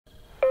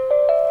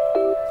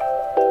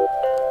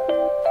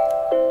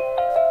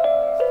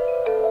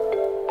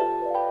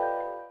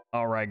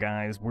Alright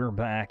guys, we're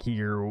back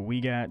here. We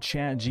got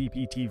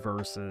ChatGPT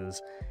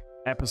versus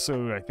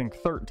episode, I think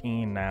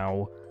 13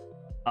 now.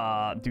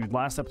 Dude,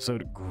 last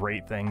episode,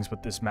 great things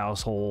with this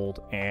mouse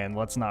hold, and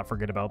let's not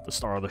forget about the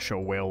star of the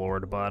show, Whale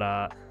Lord,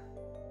 but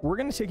we're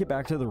gonna take it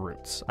back to the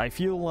roots. I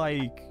feel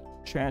like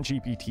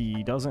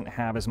ChatGPT doesn't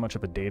have as much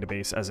of a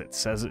database as it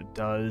says it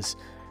does,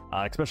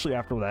 especially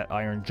after that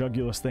Iron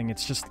Jugulus thing.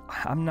 It's just,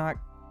 I'm not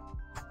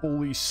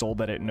fully sold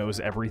that it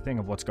knows everything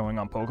of what's going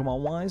on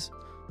Pokemon-wise.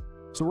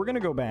 So we're going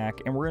to go back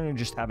and we're going to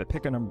just have it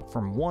pick a number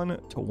from 1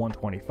 to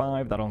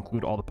 125. That'll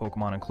include all the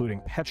Pokemon,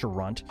 including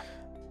Pecharunt.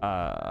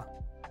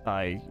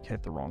 I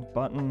hit the wrong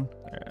button.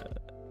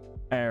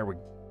 There we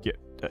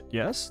go.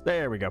 Yes,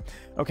 there we go.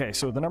 Okay,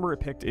 so the number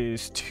it picked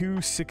is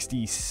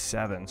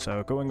 267.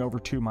 So going over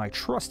to my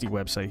trusty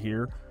website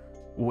here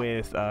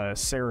with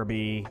Sarah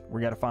B, we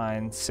got to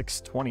find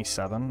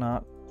 627,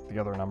 not the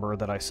other number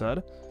that I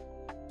said.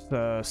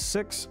 The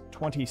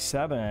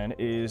 627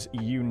 is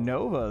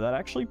Unova. That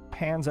actually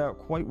pans out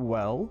quite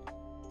well.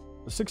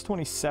 The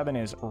 627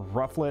 is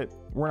Rufflet.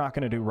 We're not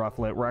going to do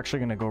Rufflet. We're actually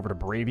going to go over to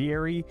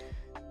Braviary.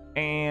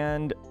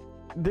 And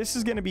this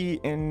is going to be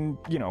in,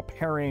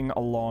 pairing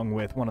along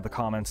with one of the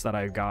comments that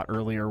I got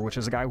earlier, which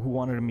is a guy who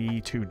wanted me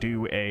to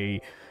do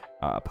a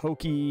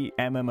Poke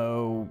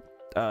MMO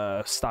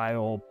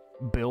style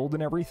build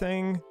and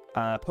everything.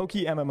 Poke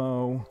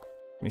MMO.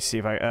 Let me see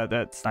if I...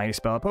 that's how you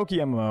spell it. Poke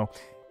MMO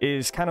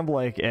is kind of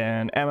like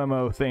an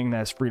MMO thing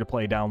that's free to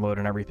play, download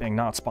and everything,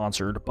 not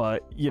sponsored,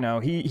 but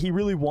he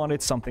really wanted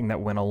something that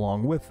went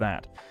along with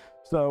that.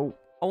 So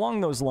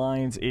along those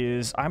lines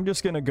is I'm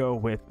just gonna go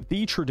with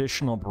the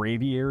traditional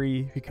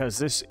Braviary, because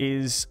this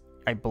is,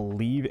 I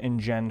believe, in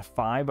Gen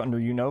 5 under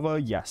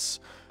Unova. Yes,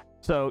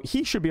 so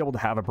he should be able to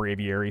have a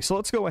Braviary. So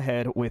let's go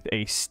ahead with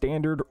a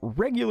standard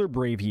regular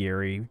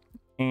Braviary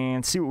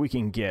and see what we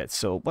can get.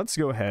 So let's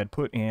go ahead,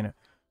 put in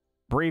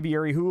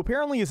Braviary, who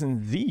apparently is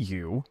in the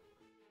U.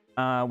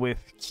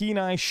 With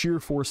Kenai,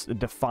 Sheer Force,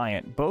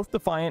 Defiant. Both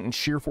Defiant and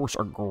Sheer Force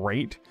are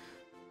great.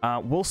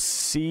 We'll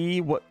see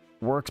what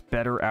works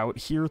better out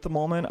here at the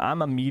moment.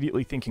 I'm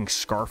immediately thinking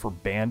Scarf or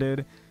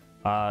Banded.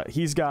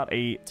 He's got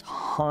a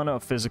ton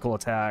of physical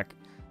attack,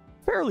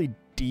 fairly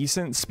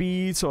decent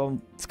speed, so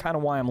it's kind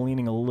of why I'm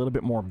leaning a little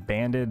bit more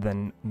Banded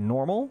than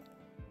normal.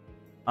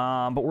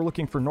 But we're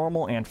looking for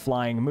normal and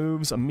flying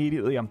moves.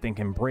 Immediately, I'm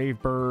thinking Brave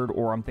Bird,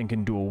 or I'm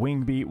thinking Dual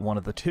Wing Beat, one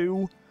of the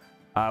two.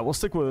 We'll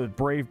stick with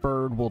Brave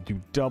Bird. We'll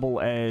do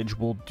Double Edge.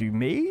 We'll do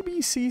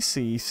maybe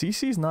CC.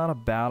 CC's not a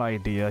bad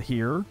idea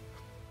here.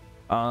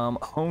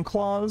 Hone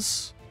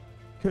Claws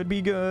could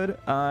be good.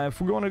 If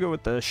we want to go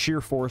with the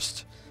Sheer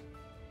Force,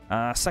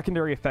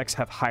 secondary effects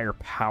have higher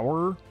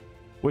power,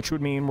 which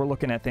would mean we're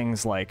looking at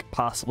things like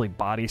possibly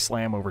Body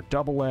Slam over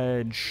Double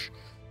Edge.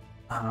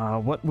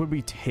 What would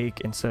we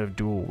take instead of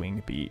Dual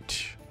Wing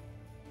Beat?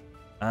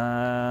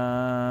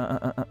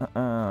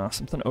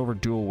 Something over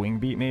Dual Wing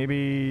Beat,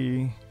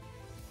 maybe.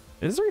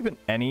 Is there even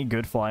any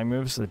good flying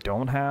moves that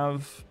don't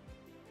have?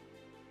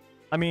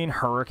 I mean,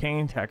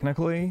 Hurricane,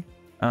 technically.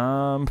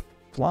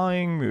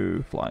 Flying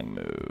move.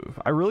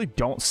 I really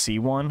don't see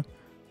one,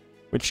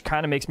 which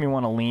kind of makes me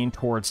want to lean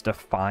towards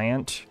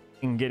Defiant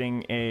and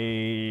getting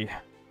a...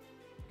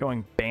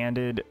 going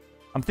Banded.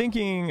 I'm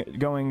thinking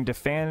going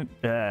Defiant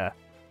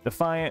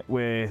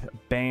with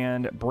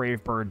Band,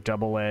 Brave Bird,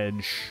 Double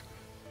Edge.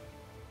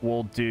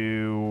 We'll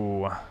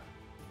do...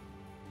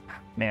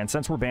 Man,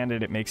 since we're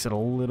Banded, it makes it a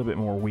little bit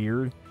more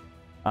weird.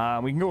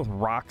 We can go with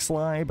Rock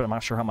Slide, but I'm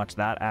not sure how much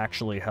that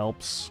actually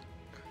helps.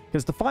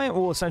 Because Defiant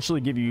will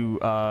essentially give you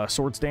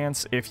Swords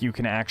Dance if you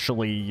can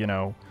actually,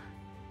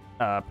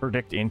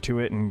 predict into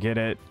it and get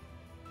it.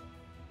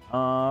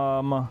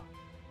 I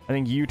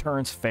think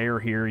U-Turn's fair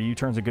here.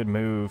 U-Turn's a good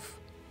move,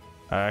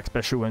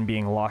 especially when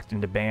being locked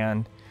into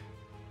Band.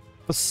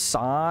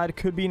 Facade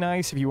could be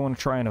nice if you want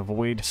to try and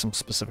avoid some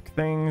specific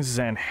things,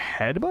 and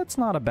Headbutt's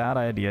not a bad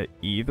idea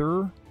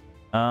either.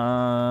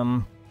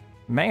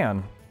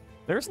 Man,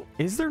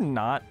 is there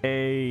not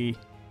a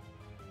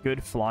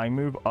good flying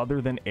move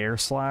other than Air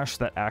Slash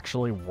that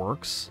actually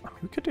works? I mean,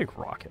 we could take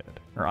Rockhead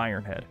or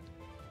Ironhead.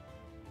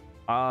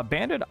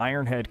 Banded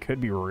Ironhead could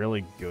be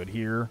really good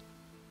here.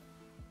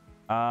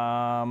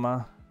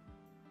 Oh.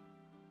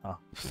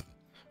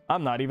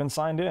 I'm not even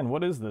signed in.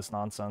 What is this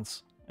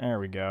nonsense?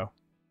 There we go.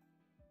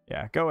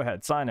 Yeah, go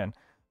ahead, sign in.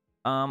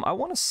 I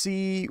want to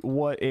see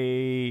what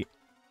a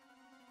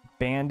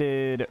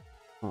Banded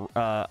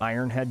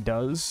Ironhead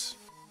does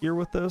here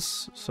with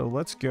this. So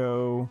let's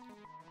go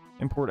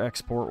import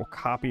export. We'll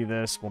copy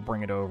this, we'll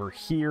bring it over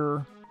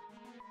here.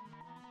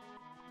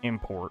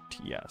 Import,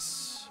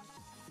 yes.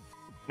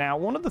 Now,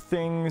 one of the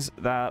things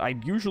that I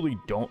usually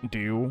don't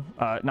do,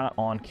 not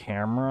on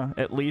camera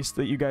at least,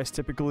 that you guys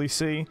typically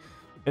see,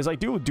 is I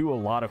do a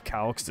lot of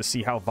calcs to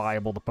see how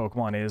viable the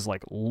Pokemon is,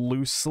 like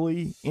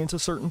loosely into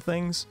certain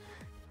things.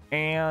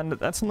 And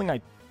that's something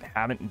I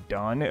haven't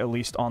done, at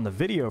least on the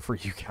video for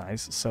you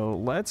guys. So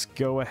let's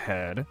go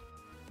ahead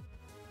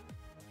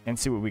and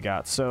see what we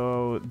got.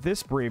 So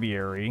this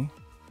Braviary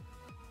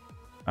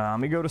Let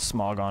me go to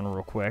Smogon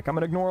real quick. I'm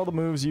going to ignore all the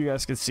moves. You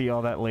guys can see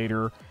all that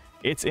later.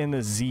 It's in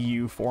the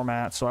ZU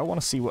format, so I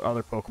want to see what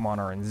other Pokemon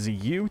are in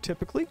ZU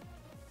typically.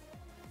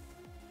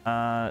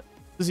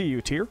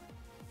 ZU tier.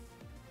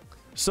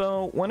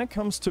 So when it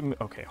comes to...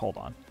 Okay, hold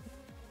on.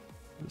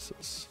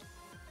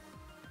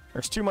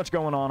 There's too much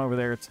going on over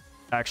there. It's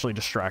actually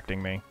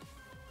distracting me.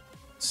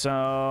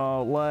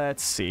 So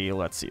let's see.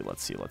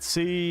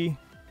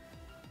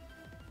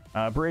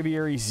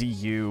 Braviary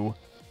ZU.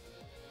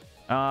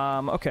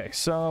 Okay,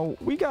 so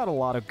we got a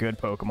lot of good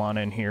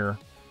Pokemon in here.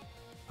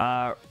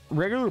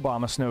 Regular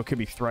Abomasnow could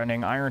be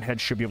threatening. Ironhead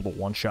should be able to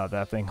one-shot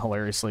that thing,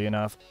 hilariously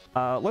enough.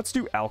 Let's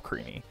do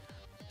Alcremie.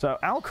 So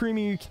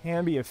Alcremie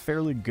can be a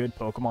fairly good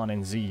Pokemon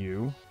in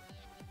ZU.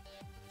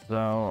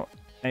 So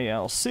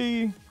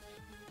ALC.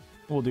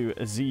 We'll do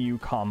a ZU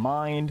Calm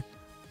Mind.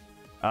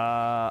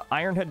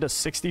 Ironhead does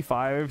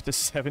 65 to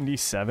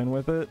 77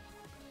 with it.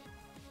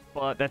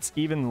 But that's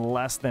even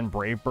less than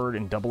Brave Bird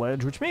and Double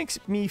Edge, which makes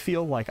me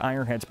feel like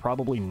Ironhead's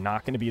probably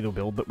not going to be the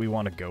build that we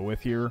want to go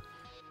with here.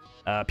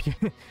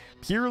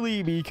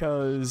 Purely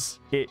because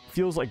it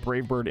feels like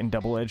Brave Bird and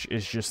Double Edge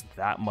is just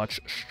that much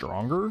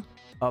stronger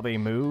of a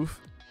move.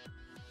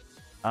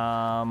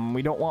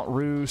 We don't want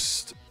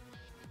Roost.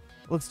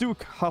 Let's do a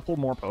couple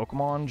more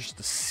Pokemon just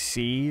to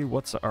see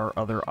what's our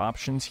other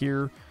options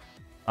here.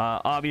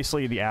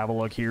 Obviously, the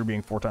Avalugg here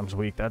being 4 times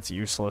weak, that's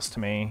useless to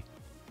me.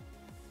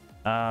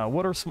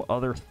 What are some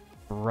other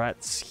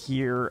threats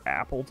here?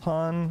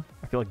 Appleton.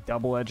 I feel like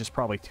Double Edge is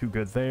probably too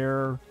good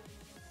there.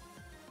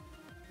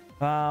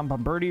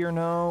 Bombardier,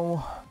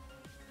 no.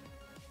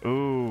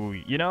 Ooh,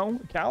 you know,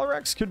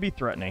 Calyrex could be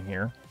threatening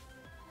here.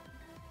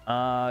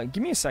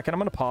 Give me a second. I'm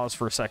going to pause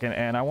for a second,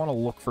 and I want to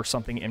look for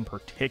something in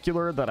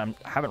particular that I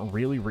haven't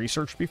really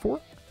researched before.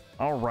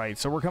 All right,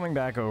 so we're coming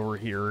back over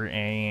here,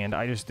 and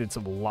I just did a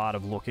lot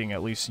of looking,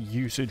 at least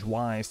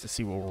usage-wise, to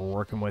see what we're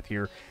working with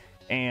here.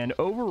 And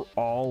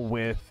overall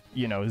with,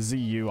 you know,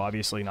 ZU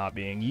obviously not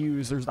being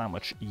used, there's not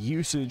much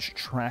usage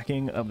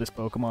tracking of this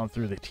Pokemon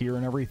through the tier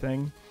and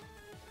everything.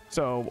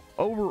 So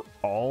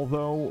overall,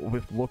 though,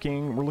 with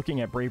we're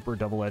looking at Brave Bird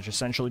Double Edge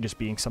essentially just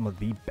being some of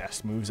the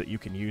best moves that you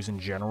can use in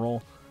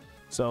general.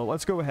 So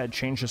let's go ahead,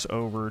 change this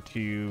over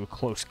to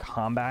Close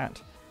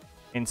Combat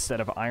instead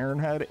of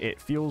Ironhead.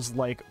 It feels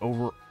like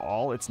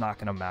overall it's not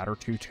going to matter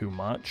too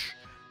much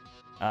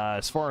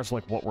as far as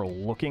like what we're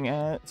looking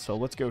at. So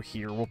let's go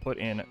here. We'll put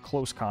in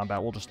Close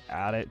Combat. We'll just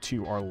add it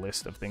to our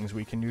list of things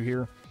we can do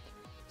here.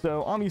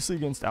 So obviously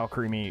against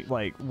Alcremie,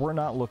 like, we're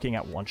not looking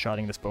at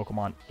one-shotting this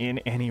Pokemon in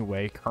any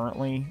way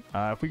currently.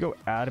 If we go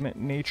Adamant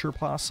Nature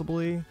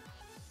possibly,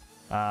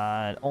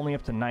 only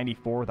up to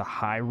 94, the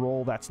high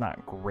roll, that's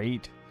not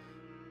great.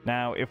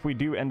 Now, if we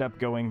do end up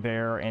going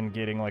there and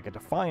getting like a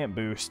Defiant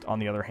boost, on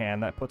the other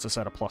hand, that puts us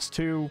at a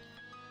 +2.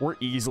 We're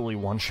easily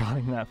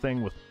one-shotting that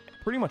thing with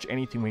pretty much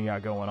anything we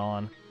got going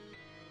on.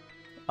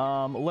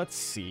 Let's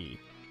see.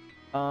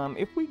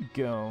 If we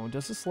go,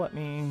 does this let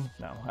me?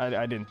 No,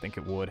 I didn't think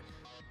it would.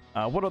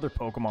 What other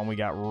Pokemon we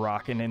got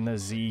rocking in the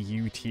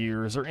ZU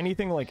tier? Is there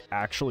anything like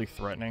actually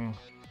threatening?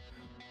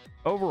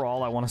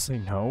 Overall, I want to say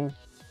no.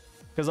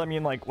 Because I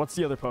mean, like, what's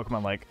the other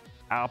Pokemon? Like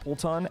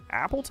Appleton.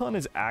 Appleton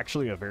is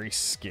actually a very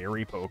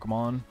scary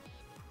Pokemon.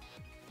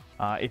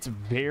 It's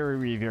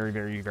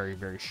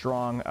very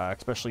strong,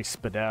 especially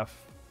Spadef.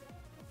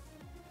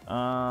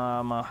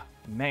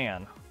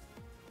 Man,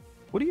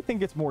 what do you think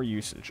gets more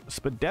usage?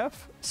 Spadef,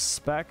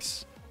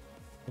 Specs,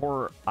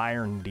 or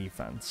Iron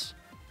Defense?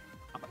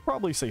 I'm gonna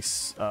probably say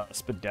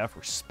Spadef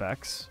or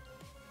Specs.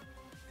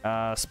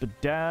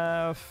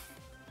 Spadef.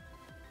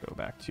 Go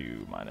back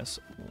to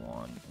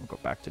 -1. We'll go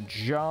back to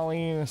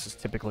Jolly. This is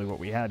typically what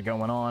we had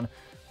going on.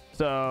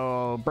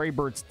 So Brave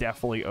Bird's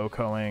definitely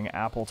OHKOing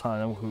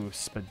Appleton, who's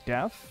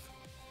Spadef.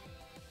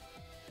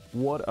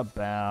 What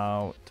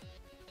about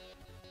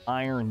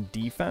Iron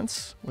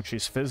Defense, which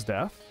is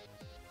Fizdef?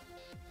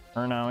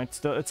 Or no, it's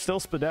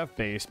still Spadef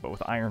based, but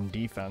with Iron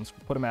Defense.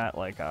 We'll put him at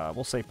like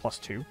we'll say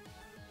 +2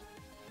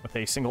 with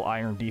a single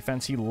Iron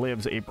Defense. He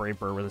lives a Brave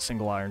Bird with a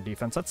single Iron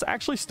Defense. That's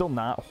actually still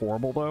not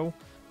horrible though,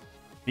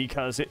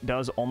 because it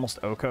does almost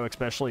OHKO,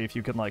 especially if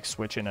you can like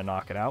switch in and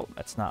knock it out.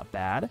 That's not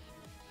bad.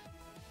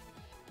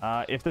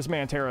 If this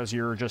Mantera's,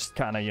 you're just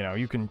kind of, you know,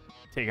 you can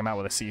take him out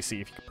with a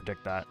CC if you can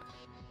predict that.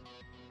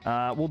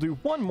 We'll do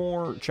one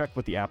more check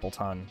with the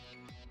Appleton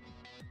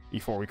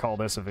before we call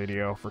this a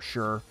video for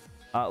sure.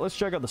 Let's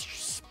check out the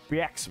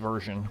Specs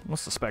version.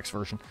 What's the Specs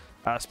version?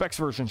 Specs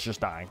version's just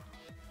dying.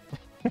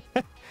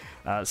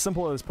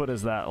 Simple as put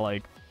as that,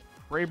 like,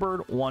 Brave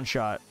Bird,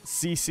 1-shot.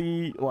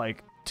 CC,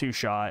 like,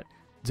 2-shot.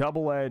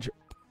 Double Edge,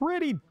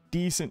 pretty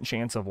decent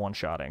chance of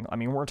one-shotting. I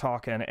mean, we're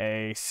talking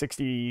a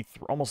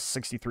almost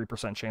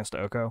 63% chance to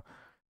OHKO.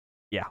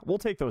 Yeah, we'll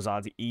take those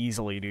odds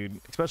easily, dude.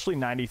 Especially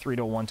 93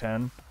 to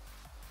 110.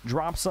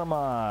 Drop some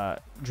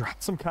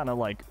kind of,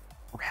 like,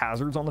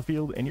 hazards on the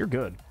field, and you're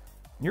good.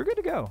 You're good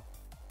to go.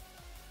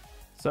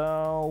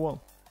 So,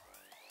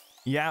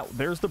 yeah,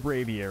 there's the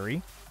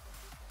Braviary.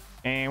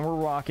 And we're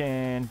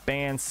rocking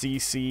band,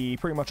 CC,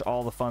 pretty much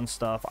all the fun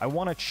stuff. I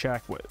want to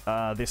check what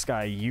this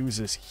guy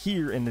uses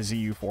here in the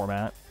ZU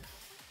format.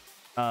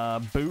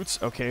 Boots,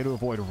 okay, to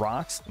avoid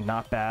rocks,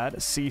 not bad.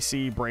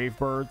 CC, Brave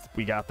Bird,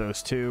 we got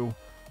those too.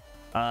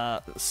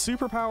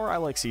 Superpower, I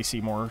like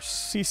CC more.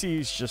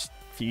 CC's just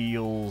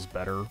feels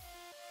better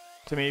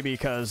to me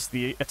because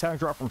the attack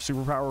drop from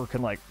Superpower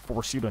can like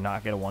force you to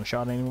not get a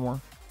one-shot anymore.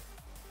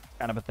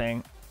 Kind of a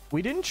thing.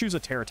 We didn't choose a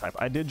Terra type.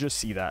 I did just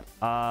see that.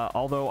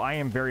 Although I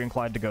am very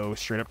inclined to go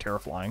straight up Terra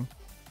Flying.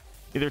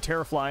 Either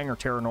Terra Flying or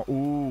Terra...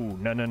 Ooh,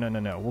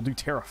 no. We'll do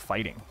Terra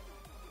Fighting.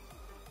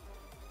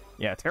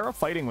 Yeah, Terra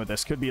Fighting with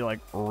this could be,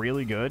 like,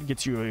 really good.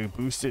 Gets you a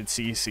boosted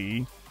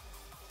CC.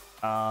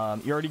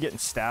 You're already getting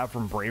stabbed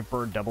from Brave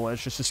Bird Double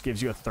Edge. This just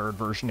gives you a third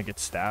version to get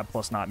stabbed,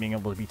 plus not being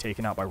able to be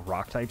taken out by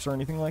rock types or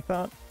anything like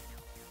that.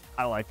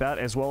 I like that,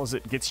 as well as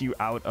it gets you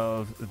out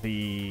of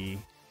the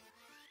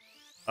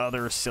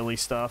other silly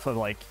stuff of,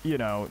 like, you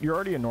know, you're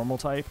already a normal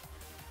type.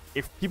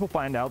 If people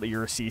find out that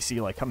you're a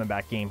CC, like, coming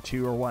back game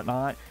 2 or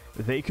whatnot,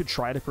 they could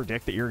try to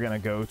predict that you're going to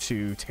go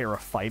to Terra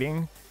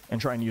Fighting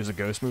and try and use a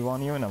ghost move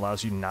on you, and it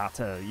allows you not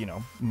to, you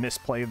know,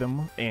 misplay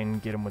them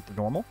and get them with the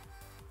normal.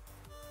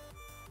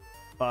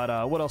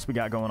 But what else we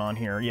got going on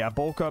here? Yeah,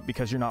 bulk up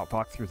because you're not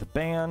walked through the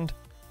band.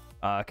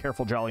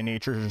 Careful Jolly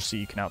Nature so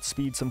you can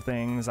outspeed some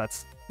things.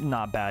 That's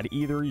not bad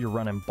either. You're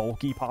running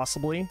bulky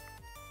possibly.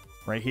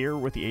 Right here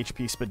with the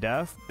HP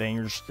Spadef. Then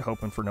you're just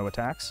hoping for no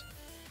attacks.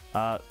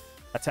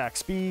 Attack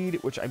speed,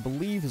 which I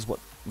believe is what...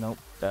 Nope.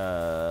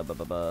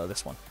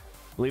 This one.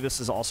 I believe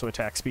this is also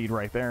attack speed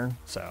right there.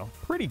 So,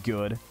 pretty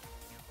good.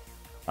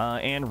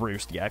 And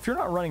Roost. Yeah, if you're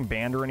not running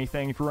band or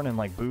anything, if you're running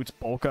like boots,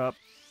 bulk up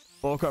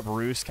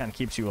Roost kind of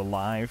keeps you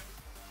alive.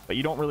 But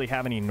you don't really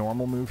have any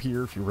normal move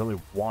here if you really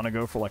want to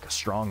go for like a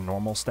strong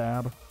normal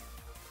stab.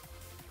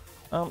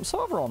 So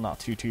overall, not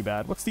too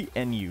bad. What's the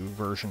NU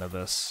version of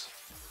this?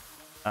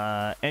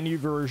 NU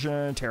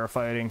version, Terra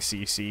Fighting,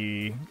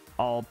 CC,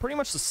 all pretty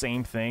much the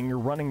same thing. You're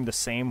running the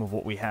same of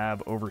what we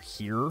have over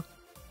here,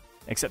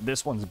 except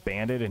this one's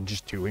banded and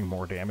just doing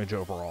more damage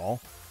overall.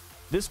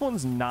 This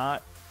one's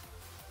not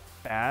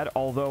bad,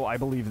 although I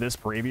believe this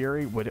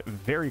Braviary would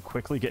very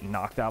quickly get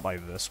knocked out by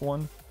this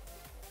one.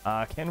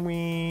 Can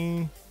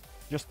we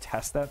just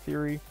test that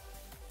theory?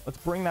 Let's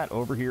bring that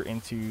over here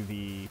into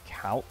the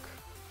calc.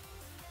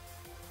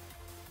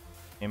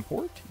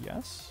 Import,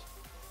 yes.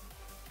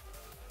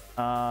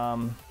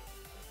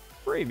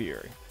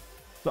 Braviary.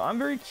 So I'm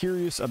very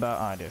curious about...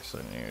 I guess I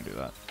need to do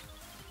that.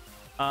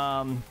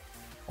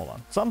 Hold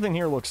on. Something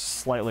here looks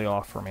slightly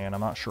off for me, and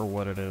I'm not sure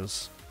what it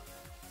is.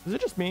 Is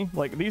it just me?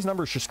 Like, these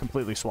numbers just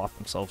completely swap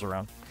themselves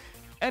around.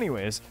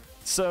 Anyways,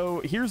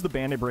 so here's the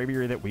Bandit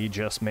Braviary that we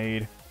just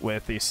made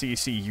with the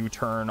CC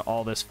U-turn,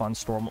 all this fun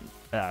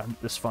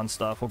this fun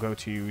stuff. We'll go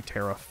to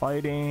Terra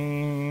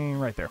Fighting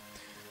right there.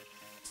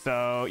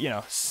 So, you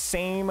know,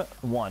 same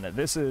one.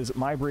 This is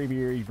my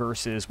Braviary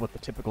versus what the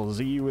typical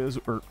ZU is,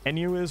 or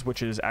NU is,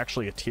 which is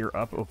actually a tier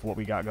up of what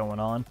we got going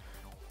on.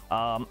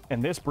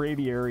 And this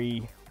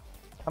Braviary,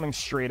 coming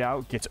straight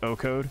out, gets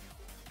OHKO'd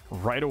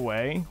right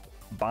away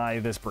by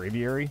this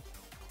Braviary.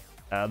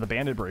 The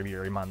Banded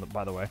Braviary,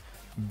 by the way.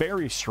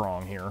 Very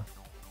strong here.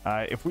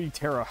 If we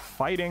Terra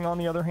Fighting, on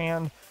the other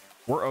hand,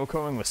 we're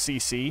OHKOing with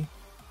CC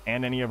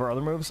and any of our other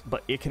moves,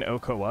 but it can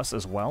OHKO us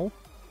as well.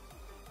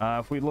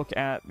 If we look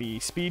at the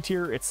speed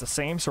tier, it's the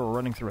same, so we're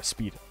running through a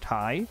speed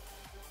tie,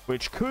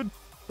 which could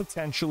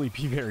potentially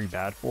be very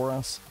bad for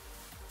us.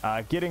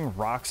 Getting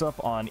rocks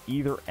up on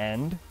either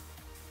end. Here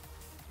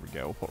we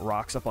go. We'll put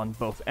rocks up on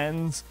both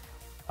ends.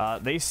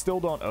 They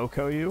still don't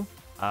OHKO you,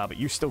 but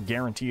you still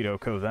guaranteed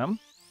OHKO them.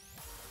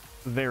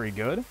 Very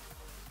good.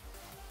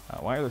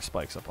 Why are there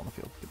spikes up on the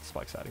field? Get the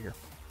spikes out of here.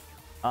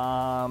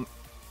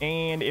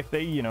 And if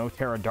they, you know,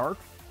 Terra Dark,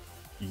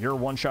 you're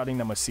one-shotting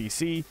them with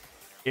CC.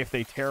 If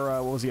they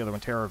Terra, what was the other one?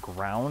 Terra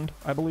Ground,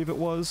 I believe it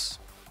was.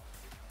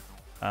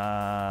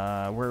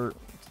 Turn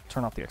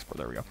off the export.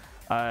 There we go.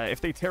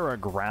 If they Terra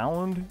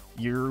Ground,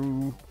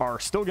 you are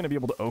still going to be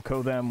able to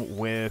OHKO them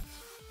with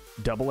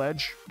Double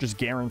Edge, just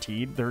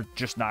guaranteed. They're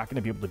just not going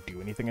to be able to do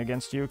anything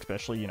against you,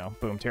 especially, you know,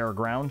 boom, Terra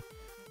Ground.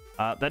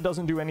 That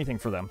doesn't do anything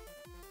for them.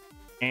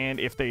 And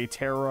if they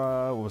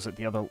Terra, what was it,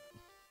 the other...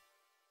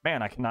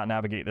 Man, I cannot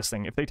navigate this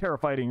thing. If they Terra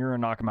Fighting, you're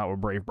going to knock them out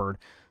with Brave Bird.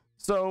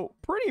 So,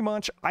 pretty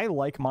much, I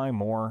like mine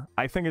more.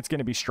 I think it's going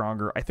to be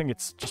stronger. I think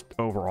it's just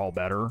overall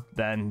better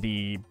than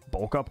the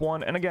bulk up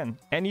one. And again,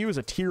 NU is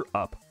a tier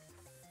up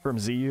from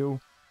ZU,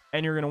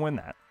 and you're going to win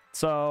that.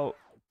 So,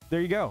 there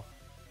you go.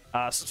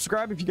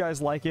 Subscribe if you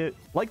guys like it.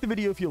 Like the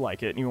video if you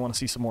like it, and you want to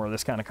see some more of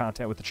this kind of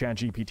content with the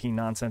ChatGPT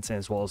nonsense,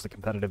 as well as the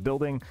competitive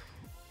building.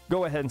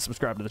 Go ahead and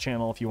subscribe to the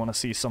channel if you want to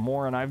see some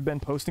more. And I've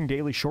been posting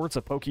daily shorts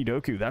of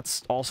Pokédoku.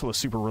 That's also a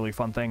super really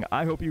fun thing.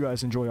 I hope you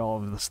guys enjoy all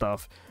of the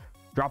stuff.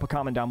 Drop a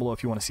comment down below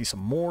if you want to see some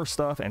more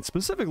stuff, and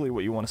specifically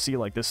what you want to see,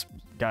 like this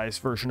guy's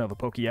version of a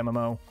Poke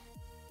MMO.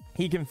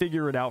 He can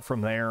figure it out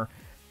from there.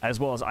 as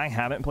well as I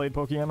haven't played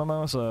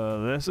PokeMMO,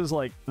 so this is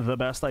like the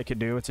best I could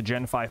do. It's a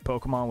Gen 5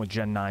 Pokemon with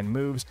Gen 9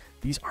 moves.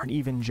 These aren't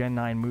even Gen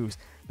 9 moves.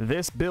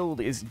 This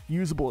build is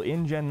usable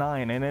in Gen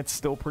 9, and it's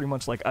still pretty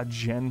much like a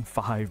Gen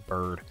 5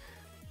 bird.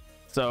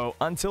 So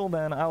until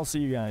then, I'll see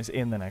you guys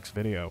in the next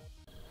video.